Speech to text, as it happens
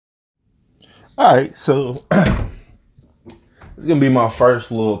All right, so it's gonna be my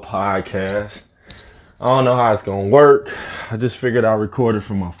first little podcast. I don't know how it's gonna work. I just figured I'd record it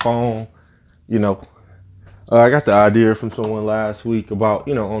from my phone. You know, I got the idea from someone last week about,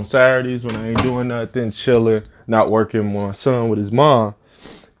 on Saturdays when I ain't doing nothing, chilling, not working with my son with his mom,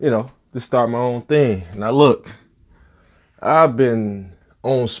 to start my own thing. Now, look, I've been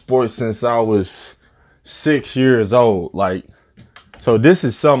on sports since I was 6 years old. So this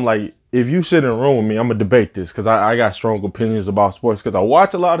is something like, if you sit in a room with me, I'm gonna debate this because I got strong opinions about sports because I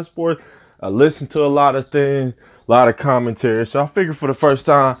watch a lot of sports, I listen to a lot of things, a lot of commentary. So I figured for the first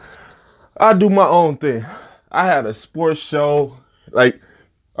time, I do my own thing. I had a sports show, all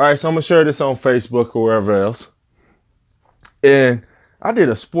right, so I'm gonna share this on Facebook or wherever else. And I did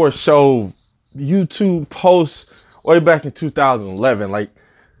a sports show YouTube post way back in 2011. Like,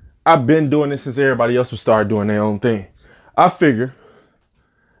 I've been doing this since everybody else would start doing their own thing. I figure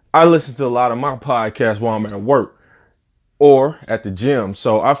I listen to a lot of my podcasts while I'm at work or at the gym.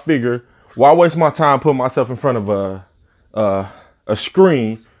 So I figure, why waste my time putting myself in front of a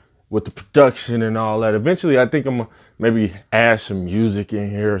screen with the production and all that? Eventually, I think I'm gonna maybe add some music in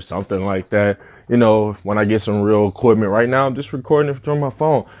here or something like that. When I get some real equipment. Right now, I'm just recording it from my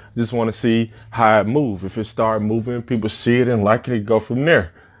phone. Just want to see how it moves. If it start moving, people see it and like it, go from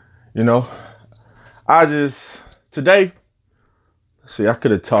there. Today, see, I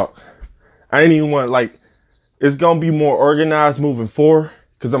could have talked. I didn't even want, it's going to be more organized moving forward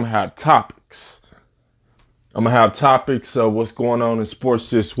because I'm going to have topics. I'm going to have topics of what's going on in sports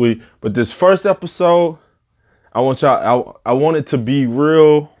this week. But this first episode, I want it to be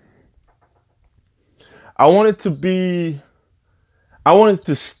real. I want it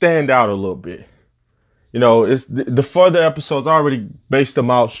to stand out a little bit. It's the further episodes, I already based them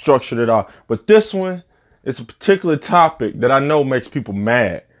out, structured it out. But this one, it's a particular topic that I know makes people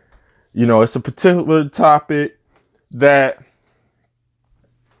mad. It's a particular topic that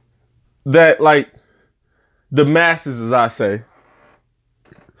like the masses, as I say,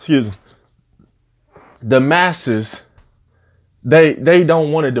 the masses, they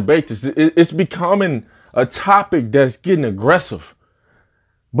don't want to debate this. It's becoming a topic that's getting aggressive.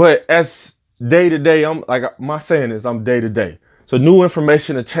 But as day to day, I'm like, my saying is I'm day to day. So new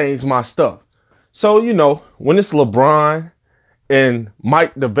information to change my stuff. So, when this LeBron and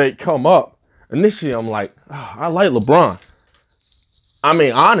Mike debate come up, initially I'm like, I like LeBron. I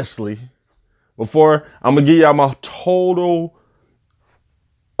mean, honestly, before I'm going to give y'all my total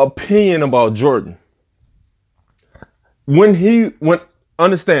opinion about Jordan.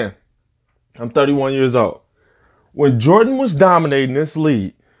 Understand, I'm 31 years old. When Jordan was dominating this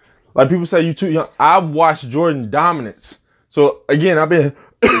league, like people say you too young, I've watched Jordan dominance. So again, I've been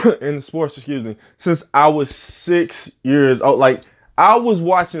in sports, since I was 6 years old. Like, I was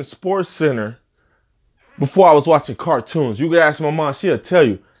watching Sports Center before I was watching cartoons. You could ask my mom, she'll tell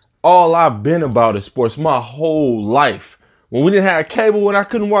you all I've been about is sports my whole life. When we didn't have cable, when I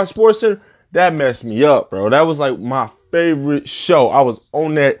couldn't watch Sports Center, that messed me up, bro. That was like my favorite show. I was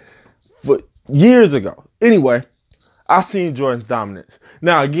on that for years ago. Anyway, I seen Jordan's dominance.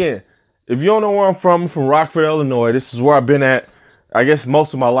 Now, again, if you don't know where I'm from Rockford, Illinois. This is where I've been at, I guess,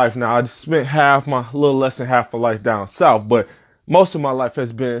 most of my life now. I just spent a little less than half my life down south, but most of my life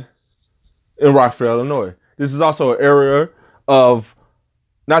has been in Rockford, Illinois. This is also an area of,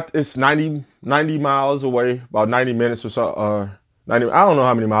 it's 90 miles away, about 90 minutes or so. 90, I don't know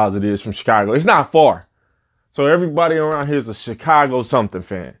how many miles it is from Chicago. It's not far. So everybody around here is a Chicago something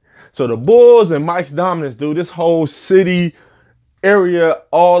fan. So the Bulls and Mike's dominance, dude, this whole city area,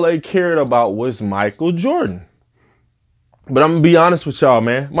 all they cared about was Michael Jordan. But I'm going to be honest with y'all,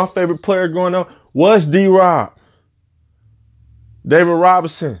 man. My favorite player growing up was D-Rob. David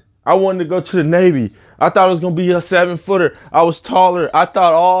Robinson. I wanted to go to the Navy. I thought it was going to be a 7-footer. I was taller. I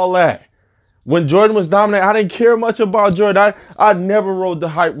thought all that. When Jordan was dominant, I didn't care much about Jordan. I never rode the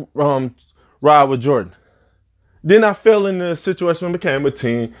hype ride with Jordan. Then I fell in the situation when it became a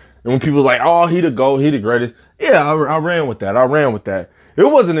team. And when people were like, oh, he the GOAT, he the greatest. Yeah, I ran with that. It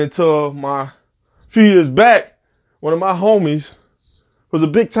wasn't until a few years back, one of my homies, who's a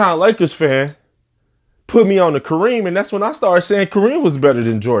big-time Lakers fan, put me on to Kareem, and that's when I started saying Kareem was better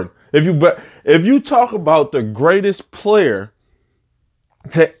than Jordan. If you talk about the greatest player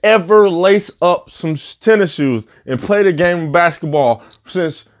to ever lace up some tennis shoes and play the game of basketball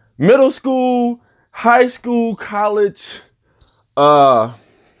since middle school, high school, college,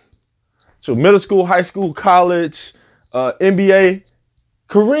 middle school, high school, college, NBA,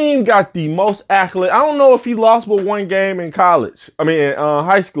 Kareem got the most accolades. I don't know if he lost but one game in college. In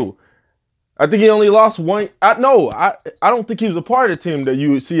high school. I think he only lost one. I don't think he was a part of the team that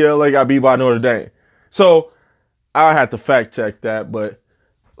UCLA got beat by Notre Dame. So I had to fact check that. But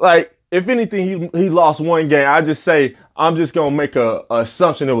like, if anything, he lost one game. I just say I'm just gonna make a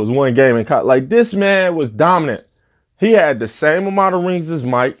assumption it was one game and like this man was dominant. He had the same amount of rings as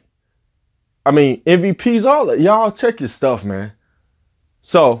Mike. I mean, MVPs, all that. Y'all check your stuff, man.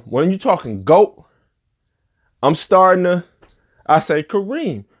 So when you talking GOAT, I say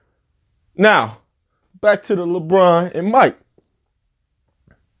Kareem. Now, back to the LeBron and Mike.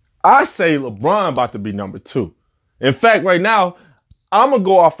 I say LeBron about to be number 2. In fact, right now, I'm going to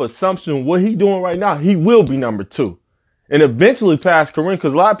go off assumption what he doing right now. He will be number 2. And eventually pass Kareem,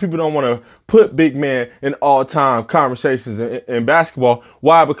 because a lot of people don't want to put big man in all-time conversations in basketball.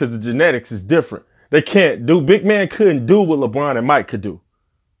 Why? Because the genetics is different. Big man couldn't do what LeBron and Mike could do.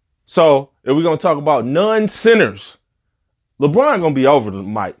 So if we're going to talk about non-centers, LeBron going to be over the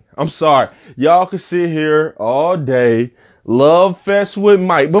Mike. I'm sorry. Y'all can sit here all day, love fest with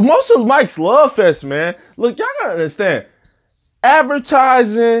Mike. But most of Mike's love fest, man. Look, y'all got to understand.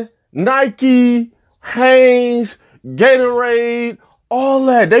 Advertising, Nike, Hanes, Gatorade, all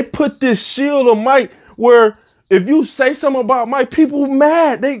that. They put this shield on Mike where if you say something about Mike, people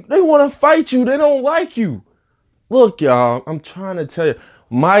mad. They want to fight you. They don't like you. Look, y'all, I'm trying to tell you.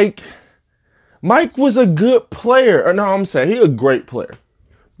 Mike was a good player. Or no, I'm saying he a great player.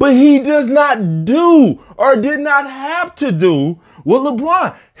 But he does not do or did not have to do what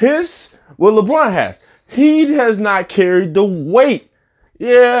LeBron has. He has not carried the weight.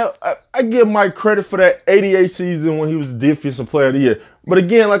 Yeah, I give Mike credit for that 88 season when he was defensive player of the year. But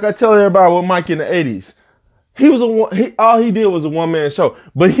again, like I tell everybody with Mike in the 80s, all he did was a one-man show.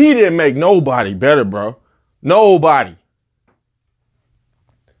 But he didn't make nobody better, bro. Nobody.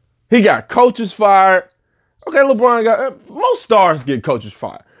 He got coaches fired. Okay, LeBron most stars get coaches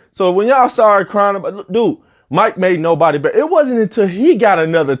fired. So when y'all started crying about, dude, Mike made nobody better. It wasn't until he got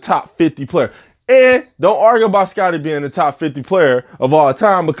another top 50 player. And don't argue about Scottie being the top 50 player of all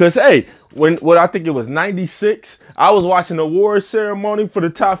time because, hey, what I think it was 96, I was watching the award ceremony for the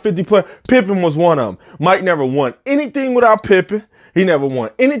top 50 player. Pippen was one of them. Mike never won anything without Pippen. He never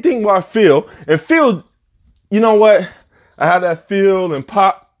won anything without Phil. And Phil, you know what? I had that Phil and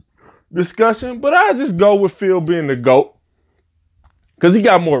Pop discussion, but I just go with Phil being the GOAT because he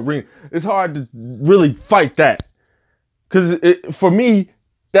got more rings. It's hard to really fight that because for me,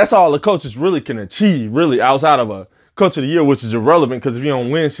 that's all the coaches really can achieve, really, outside of a coach of the year, which is irrelevant because if you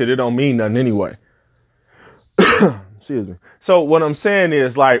don't win shit, it don't mean nothing anyway. Excuse me. So what I'm saying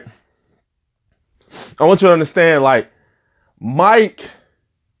is, like, I want you to understand, like, Mike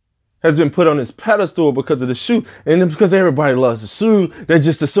has been put on this pedestal because of the shoe, and then because everybody loves the shoe, they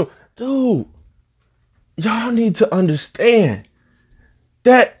just assume, dude, y'all need to understand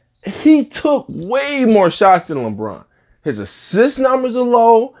that he took way more shots than LeBron. His assist numbers are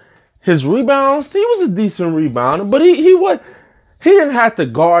low. His rebounds, he was a decent rebounder, but he didn't have to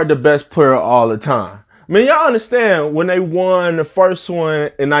guard the best player all the time. I mean, y'all understand when they won the first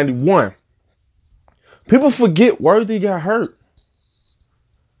one in 91, people forget Worthy got hurt.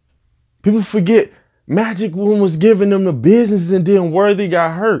 People forget Magic was giving them the business and then Worthy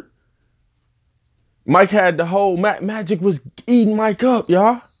got hurt. Mike had the whole, Magic was eating Mike up,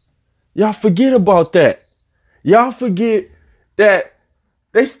 y'all. Y'all forget about that. Y'all forget that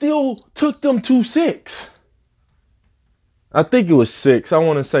they still took them to 6. I think it was 6. I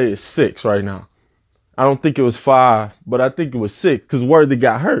want to say it's 6 right now. I don't think it was 5, but I think it was 6 because Worthy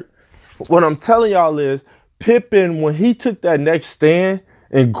got hurt. What I'm telling y'all is Pippen, when he took that next stand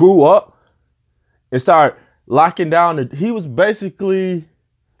and grew up and started locking down, he was basically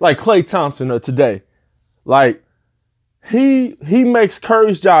like Klay Thompson of today. Like, he makes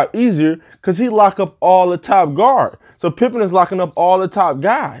Curry's job easier because he lock up all the top guard. So Pippen is locking up all the top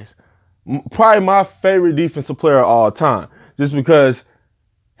guys. Probably my favorite defensive player of all time, just because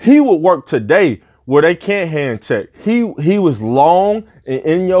he would work today where they can't hand check. He was long and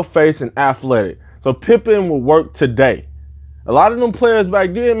in your face and athletic. So Pippen would work today. A lot of them players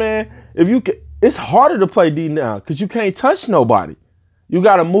back then, man, it's harder to play D now because you can't touch nobody. You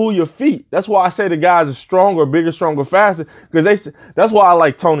got to move your feet. That's why I say the guys are stronger, bigger, stronger, faster. Because that's why I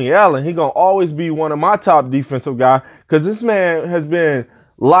like Tony Allen. He going to always be one of my top defensive guys. Because this man has been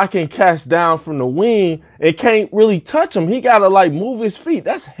locking cats down from the wing and can't really touch him. He got to like move his feet.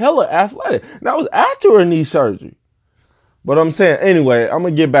 That's hella athletic. And that was after a knee surgery. But I'm saying, anyway, I'm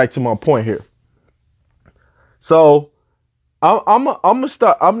going to get back to my point here. So I'm going to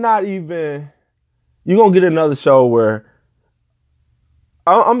start. I'm not even, you're going to get another show where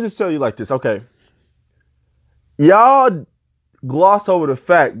I'm just telling you like this, okay? Y'all gloss over the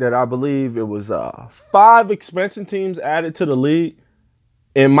fact that I believe it was 5 expansion teams added to the league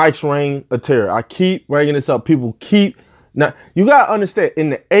in Mike's reign of terror. I keep bringing this up. People keep not. You gotta understand.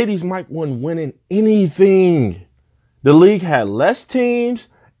 In the '80s, Mike wasn't winning anything. The league had less teams,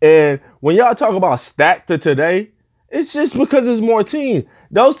 and when y'all talk about stacked to today, it's just because there's more teams.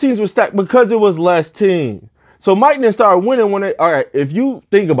 Those teams were stacked because it was less teams. So Mike didn't start winning when all right, if you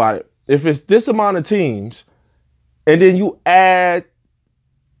think about it, if it's this amount of teams, and then you add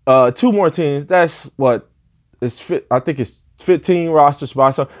 2 more teams, that's what I think it's 15 roster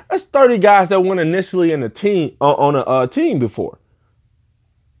spots. So that's 30 guys that went initially in a team on a team before.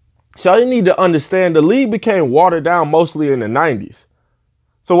 So you need to understand the league became watered down mostly in the 90s.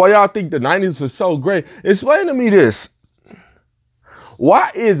 So while y'all think the 90s was so great, explain to me this.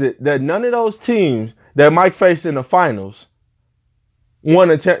 Why is it that none of those teams that Mike faced in the finals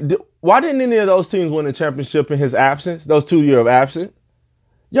won a championship? Why didn't any of those teams win a championship in his absence, those 2 years of absence?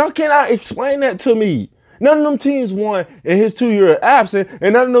 Y'all cannot explain that to me. None of them teams won in his 2 years of absence,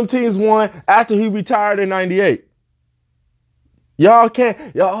 and none of them teams won after he retired in 98. Y'all can't.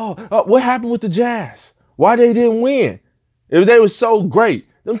 What happened with the Jazz? Why they didn't win? If they were so great,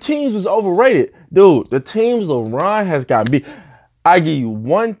 them teams was overrated. Dude, the teams LeBron has got beat. I give you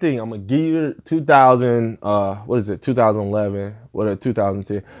one thing. I'm going to give you 2011,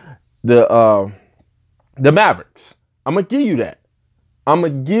 2010. The Mavericks. I'm going to give you that.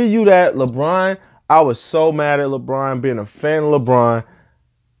 LeBron, I was so mad at LeBron, being a fan of LeBron.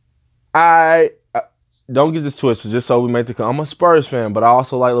 I don't get this twisted, just so we make I'm a Spurs fan, but I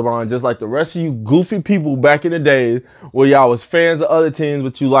also like LeBron, just like the rest of you goofy people back in the days where y'all was fans of other teams,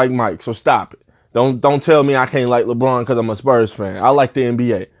 but you like Mike. So stop it. Don't tell me I can't like LeBron because I'm a Spurs fan. I like the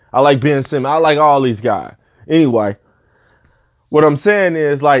NBA. I like Ben Simmons. I like all these guys. Anyway, what I'm saying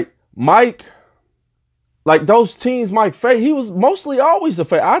is, like, Mike, like those teams Mike faced, he was mostly always a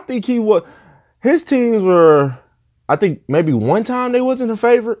favorite. I think his teams were, I think maybe one time they wasn't a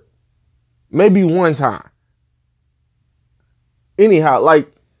favorite. Maybe one time. Anyhow, like,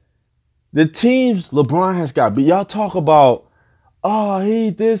 the teams LeBron has got beat. Y'all talk about, he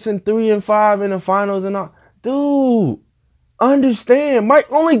this and 3 and 5 in the finals and all. Dude, understand. Mike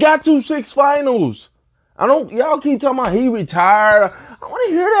only got to 6 finals. Y'all keep talking about he retired. I want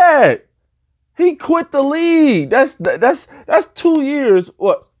to hear that. He quit the league. That's 2 years.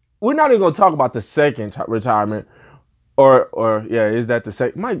 What? We're not even gonna talk about the second retirement. Or is that the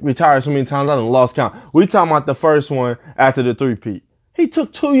second? Mike retired so many times I done lost count. We talking about the first one after the 3-peat. He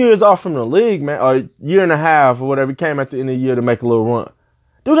took 2 years off from the league, man, or a year and a half or whatever. He came at the end of the year to make a little run.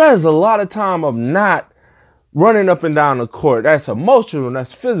 Dude, that is a lot of time of not running up and down the court. That's emotional.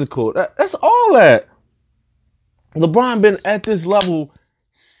 That's physical. That's all that. LeBron been at this level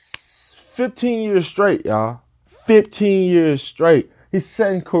 15 years straight, y'all. 15 years straight. He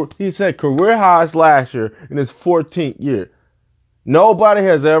set career highs last year in his 14th year. Nobody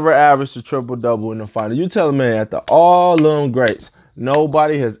has ever averaged a triple-double in the final. You telling me after all them greats,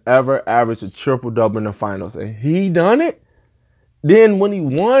 nobody has ever averaged a triple-double in the finals. And he done it? Then when he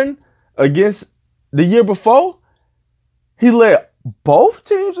won against the year before, he led both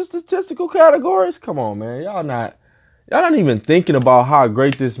teams in statistical categories? Come on, man. Y'all not even thinking about how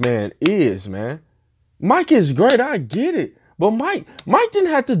great this man is, man. Mike is great. I get it. But Mike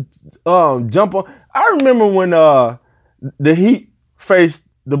didn't have to jump on. I remember when the Heat faced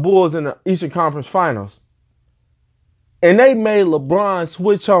the Bulls in the Eastern Conference Finals, and they made LeBron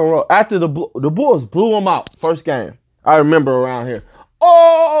switch on after the Bulls blew him out first game. I remember around here.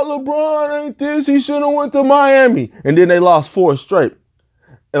 Oh, LeBron ain't this. He should have went to Miami, and then they lost 4 straight.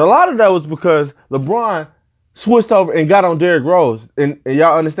 And a lot of that was because LeBron switched over and got on Derrick Rose. And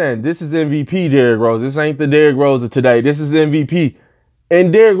y'all understand, this is MVP Derrick Rose. This ain't the Derrick Rose of today. This is MVP.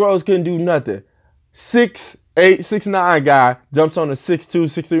 And Derrick Rose couldn't do nothing. 6'8", 6'9" guy jumps on a 6'2",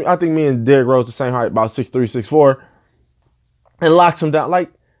 6'3". I think me and Derrick Rose the same height, about 6'3", 6'4", and locks him down.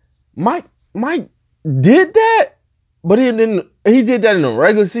 Like, Mike did that, but he did that in the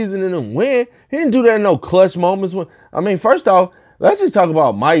regular season and didn't win. He didn't do that in no clutch moments. First off, let's just talk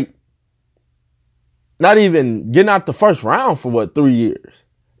about Mike not even getting out the first round for 3 years.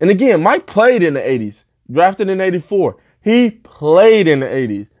 And again, Mike played in the 80s, drafted in 84. He played in the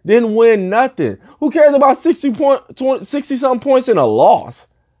 80s, didn't win nothing. Who cares about 60-something points in a loss?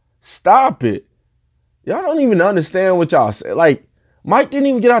 Stop it. Y'all don't even understand what y'all say. Like, Mike didn't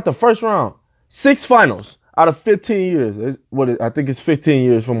even get out the first round. 6 finals out of 15 years. I think it's 15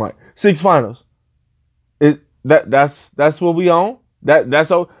 years for Mike. 6 finals. That's what we own.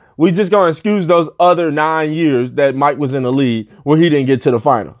 That's all. We just gonna excuse those other 9 years that Mike was in the league where he didn't get to the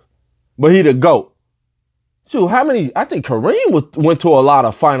finals. But he the GOAT. shoot, how many? I think Kareem went to a lot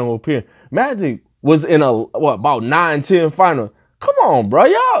of final appearances. Magic was in about 9, 10 final. Come on, bro.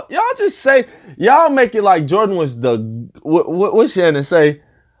 Y'all just say, y'all make it like Jordan was the, what Shannon say?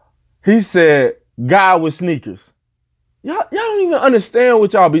 He said, guy with sneakers. Y'all don't even understand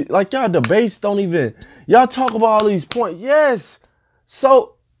what y'all be, like y'all debates don't even, y'all talk about all these points. Yes.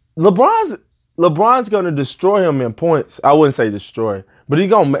 So LeBron's gonna destroy him in points. I wouldn't say destroy, but he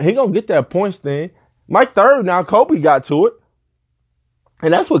gonna get that points thing. Mike third now, Kobe got to it.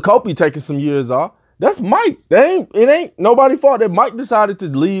 And that's what Kobe taking some years off. That's Mike. It ain't nobody fault that Mike decided to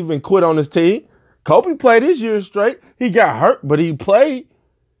leave and quit on his team. Kobe played his year straight. He got hurt, but he played.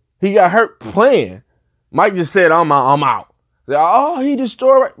 He got hurt playing. Mike just said, I'm out. Oh, he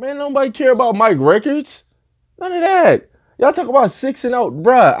destroyed. Man, nobody care about Mike records. None of that. Y'all talk about 6-0.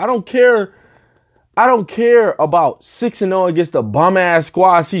 Bruh, I don't care. I don't care about 6-0 against the bum-ass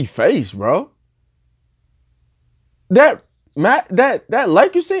squads he faced, bro. That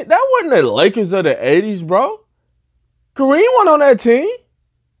Lakers team, that wasn't the Lakers of the 80s, bro. Kareem went on that team.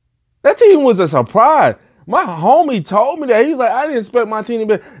 That team was a surprise. My homie told me that. He's like, I didn't expect my team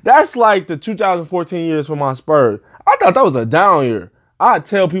to be. That's like the 2014 years for my Spurs. I thought that was a down year. I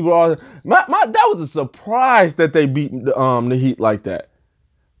tell people all that was a surprise that they beat the Heat like that.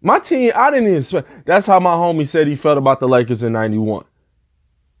 My team, I didn't even expect. That's how my homie said he felt about the Lakers in '91.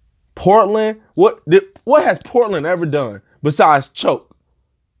 Portland, what has Portland ever done besides choke?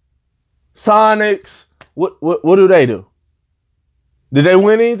 Sonics, what do they do? Did they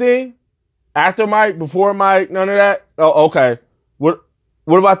win anything? After Mike, before Mike, none of that? Oh, okay. What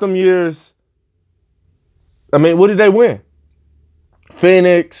about them years? I mean, what did they win?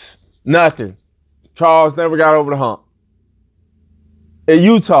 Phoenix, nothing. Charles never got over the hump. In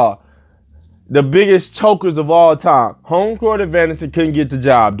Utah, the biggest chokers of all time. Home court advantage and couldn't get the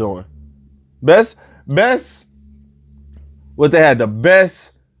job done. Best, what they had, the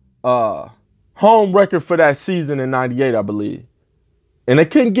best home record for that season in '98, I believe. And they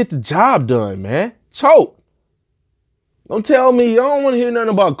couldn't get the job done, man. Choke. Don't tell me, I don't want to hear nothing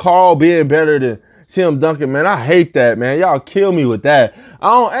about Carl being better than Tim Duncan, man. I hate that, man. Y'all kill me with that.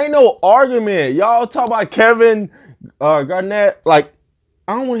 Ain't no argument. Y'all talk about Kevin Garnett. Like,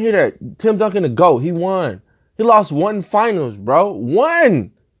 I don't want to hear that. Tim Duncan the GOAT. He won. He lost 1 finals, bro.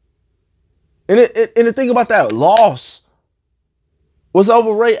 1. And the thing about that loss was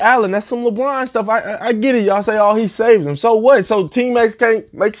over Ray Allen. That's some LeBron stuff. I get it. Y'all say, oh, he saved him. So what? So teammates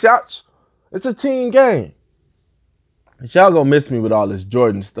can't make shots? It's a team game. But y'all gonna miss me with all this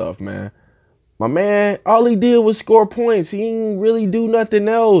Jordan stuff, man. My man, all he did was score points. He didn't really do nothing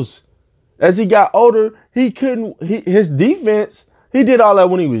else. As he got older, his defense, he did all that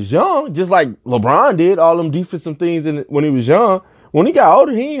when he was young, just like LeBron did, all them defensive things when he was young. When he got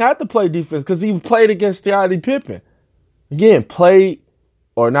older, he didn't have to play defense because he played against Scottie Pippen. Again, he played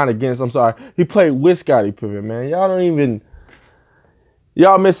with Scottie Pippen, man.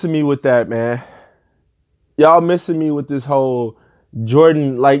 Y'all missing me with that, man. Y'all missing me with this whole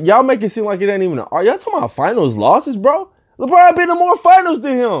Jordan, like, y'all make it seem like it ain't even y'all talking about finals losses, bro. LeBron been in more finals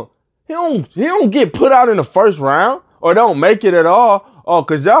than him. He don't get put out in the first round or don't make it at all. Oh,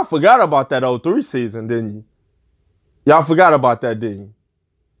 because y'all forgot about that 03 season, didn't you? Y'all forgot about that, didn't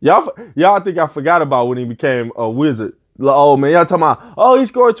you? Y'all think I forgot about when he became a Wizard. Oh, man, y'all talking about, oh, he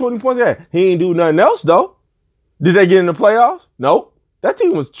scored 20 points. Yeah, he ain't do nothing else, though. Did they get in the playoffs? Nope. That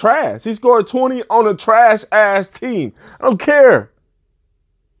team was trash. He scored 20 on a trash-ass team. I don't care.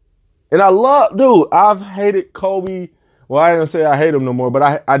 And I've hated Kobe. Well, I ain't gonna say I hate him no more,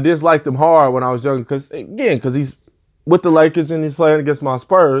 but I disliked him hard when I was young because he's with the Lakers and he's playing against my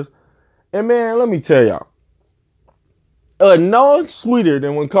Spurs. And, man, let me tell y'all. No sweeter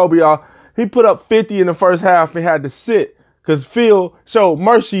than when Kobe, he put up 50 in the first half and had to sit because Phil showed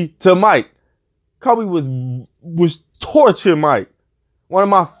mercy to Mike. Kobe was torturing Mike. One of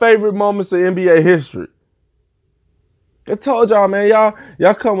my favorite moments of NBA history. I told y'all, man,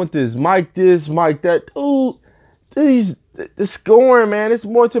 y'all come with this, Mike that. Dude, the scoring, man, it's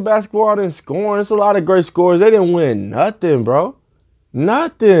more to basketball than scoring. It's a lot of great scores. They didn't win nothing, bro.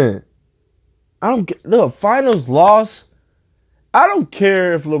 Nothing. Look, finals loss. I don't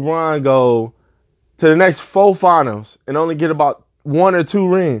care if LeBron go to the next 4 finals and only get about 1 or 2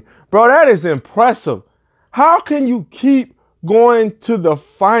 rings. Bro, that is impressive. How can you keep going to the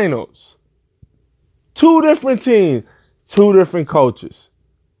finals? 2 different teams, 2 different coaches,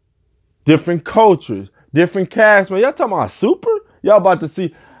 different cultures, different cast. Man, y'all talking about super? Y'all about to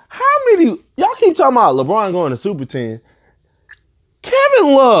see how many, y'all keep talking about LeBron going to super team.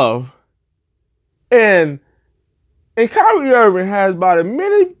 Kevin Love and Kyrie Irving has about as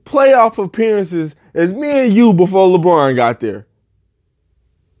many playoff appearances as me and you before LeBron got there.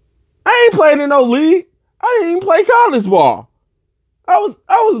 I ain't played in no league. I didn't even play college ball. I was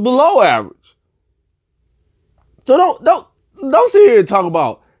below average. So don't sit here and talk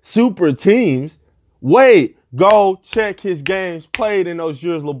about super teams. Wade, go check his games played in those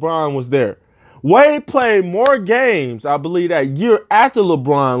years LeBron was there. Wade played more games, I believe, that year after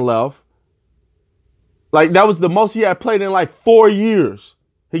LeBron left. Like, that was the most he had played in like 4 years.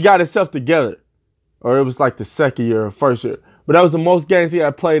 He got himself together. Or it was like the second year or first year. But that was the most games he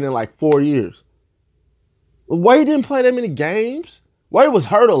had played in like 4 years. Wade didn't play that many games. Wade was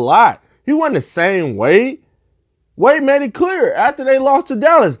hurt a lot. He wasn't the same Wade. Wade made it clear after they lost to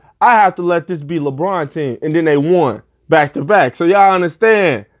Dallas, I have to let this be LeBron team. And then they won back to back. So y'all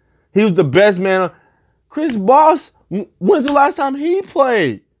understand. He was the best man. Chris Bosh, when's the last time he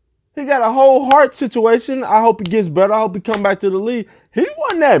played? He got a whole heart situation. I hope he gets better. I hope he come back to the league. He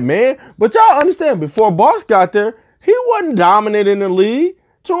wasn't that man. But y'all understand, before Bosh got there, he wasn't dominant in the league.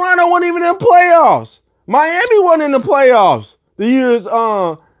 Toronto wasn't even in playoffs. Miami wasn't in the playoffs. The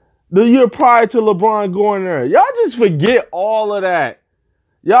year prior to LeBron going there. Y'all just forget all of that.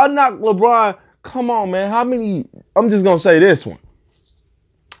 Y'all knock LeBron. Come on, man. How many? I'm just going to say this one.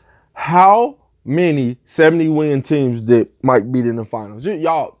 How many 70-win teams did Mike beat in the finals?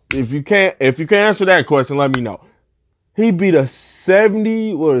 Y'all, if you can't answer that question, let me know. He beat a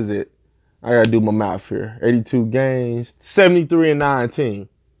 70, what is it? I got to do my math here. 82 games, 73-9 team.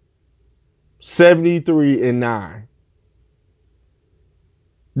 73-9.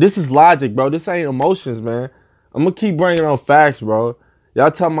 This is logic, bro. This ain't emotions, man. I'm going to keep bringing on facts, bro.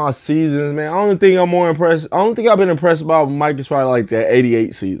 Y'all talking about seasons, man. Only thing I've been impressed about with Mike is probably like that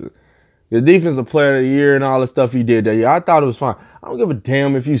 88 season. The defensive player of the year and all the stuff he did that year. I thought it was fine. I don't give a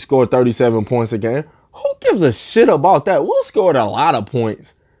damn if you scored 37 points a game. Who gives a shit about that? Will scored a lot of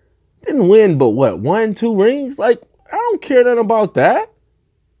points. Didn't win, but what, 1, 2 rings? Like, I don't care nothing about that.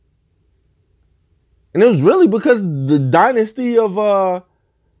 And it was really because the dynasty of the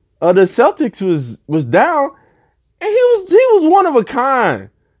Celtics was down, and he was one of a kind.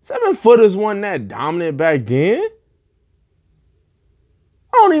 7-footers wasn't that dominant back then.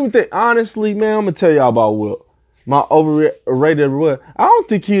 I don't even think, honestly, man, I'm going to tell y'all about Wilt. My overrated Wilt. I don't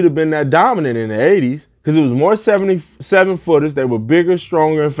think he'd have been that dominant in the 80s because it was more 77-footers. They were bigger,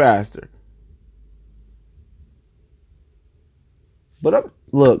 stronger, and faster. But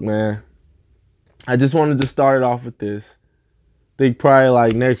look, man, I just wanted to start it off with this. I think probably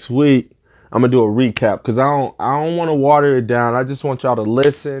like next week, I'm going to do a recap because I don't want to water it down. I just want y'all to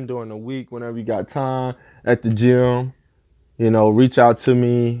listen during the week whenever you got time at the gym. You know, reach out to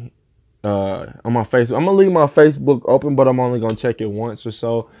me on my Facebook. I'm going to leave my Facebook open, but I'm only going to check it once or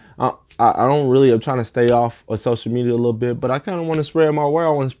so. I'm trying to stay off of social media a little bit, but I kind of want to spread my word.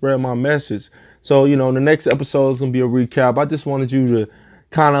 I want to spread my message. So, you know, the next episode is going to be a recap. I just wanted you to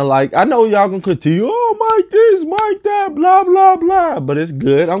kind of like, I know y'all going to continue, oh, Mike this, Mike that, blah, blah, blah. But it's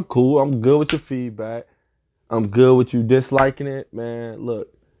good. I'm cool. I'm good with your feedback. I'm good with you disliking it, man.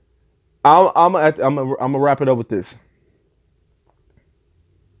 Look, I'm gonna wrap it up with this.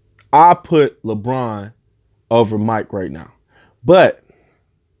 I put LeBron over Mike right now. But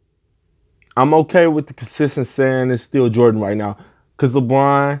I'm okay with the consistent saying it's still Jordan right now. Because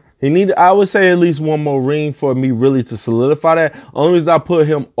LeBron, I would say at least one more ring for me really to solidify that. Only reason I put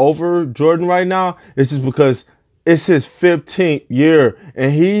him over Jordan right now is just because it's his 15th year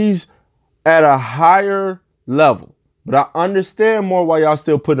and he's at a higher level. But I understand more why y'all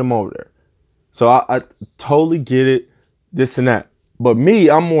still put him over there. So I totally get it, this and that. But me,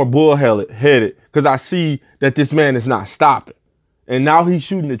 I'm more bullheaded because I see that this man is not stopping. And now he's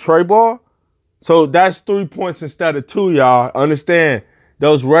shooting the tray ball. So that's 3 points instead of 2, y'all. Understand,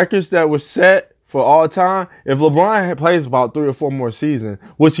 those records that were set for all time, if LeBron plays about 3 or 4 more seasons,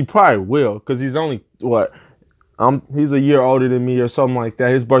 which he probably will, because he's only, he's a year older than me or something like that.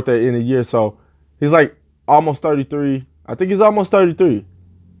 His birthday in a year, so he's like almost 33. I think he's almost 33.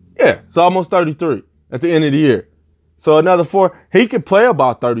 Yeah, it's almost 33 at the end of the year. So another 4, he could play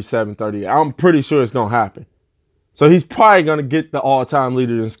about 37, 38. I'm pretty sure it's going to happen. So he's probably going to get the all-time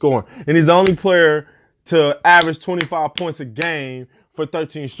leader in scoring. And he's the only player to average 25 points a game for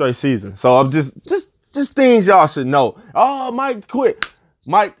 13 straight seasons. So I'm just things y'all should know. Oh, Mike quit.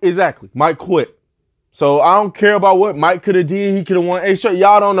 Mike quit. So I don't care about what Mike could have did. He could have won 8 straight.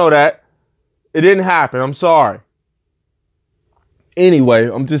 Y'all don't know that. It didn't happen. I'm sorry.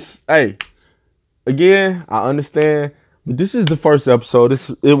 Anyway, again, I understand. But this is the first episode.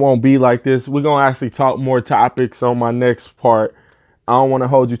 It won't be like this. We're going to actually talk more topics on my next part. I don't want to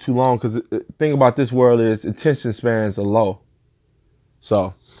hold you too long because the thing about this world is attention spans are low.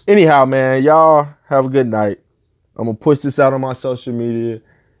 So anyhow, man, y'all have a good night. I'm gonna push this out on my social media.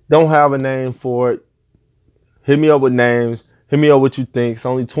 Don't have a name for it. Hit me up with names. Hit me up what you think. It's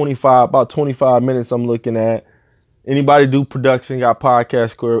only about 25 minutes I'm looking at. Anybody do production, got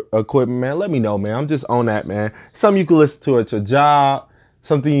podcast equipment, man, let me know, man. I'm just on that, man. Something you can listen to at your job,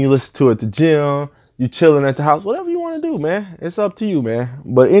 something you listen to at the gym, you chilling at the house, whatever you want to do, man. It's up to you, man.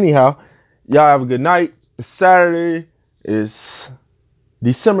 But anyhow, y'all have a good night. It's Saturday. It's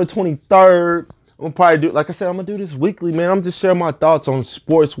December 23rd. I'm gonna probably do, like I said, I'm gonna do this weekly, man. I'm just sharing my thoughts on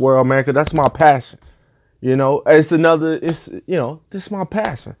sports world, man, because that's my passion. This is my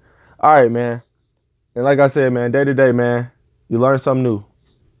passion. All right, man. And like I said, man, day to day, man, you learn something new.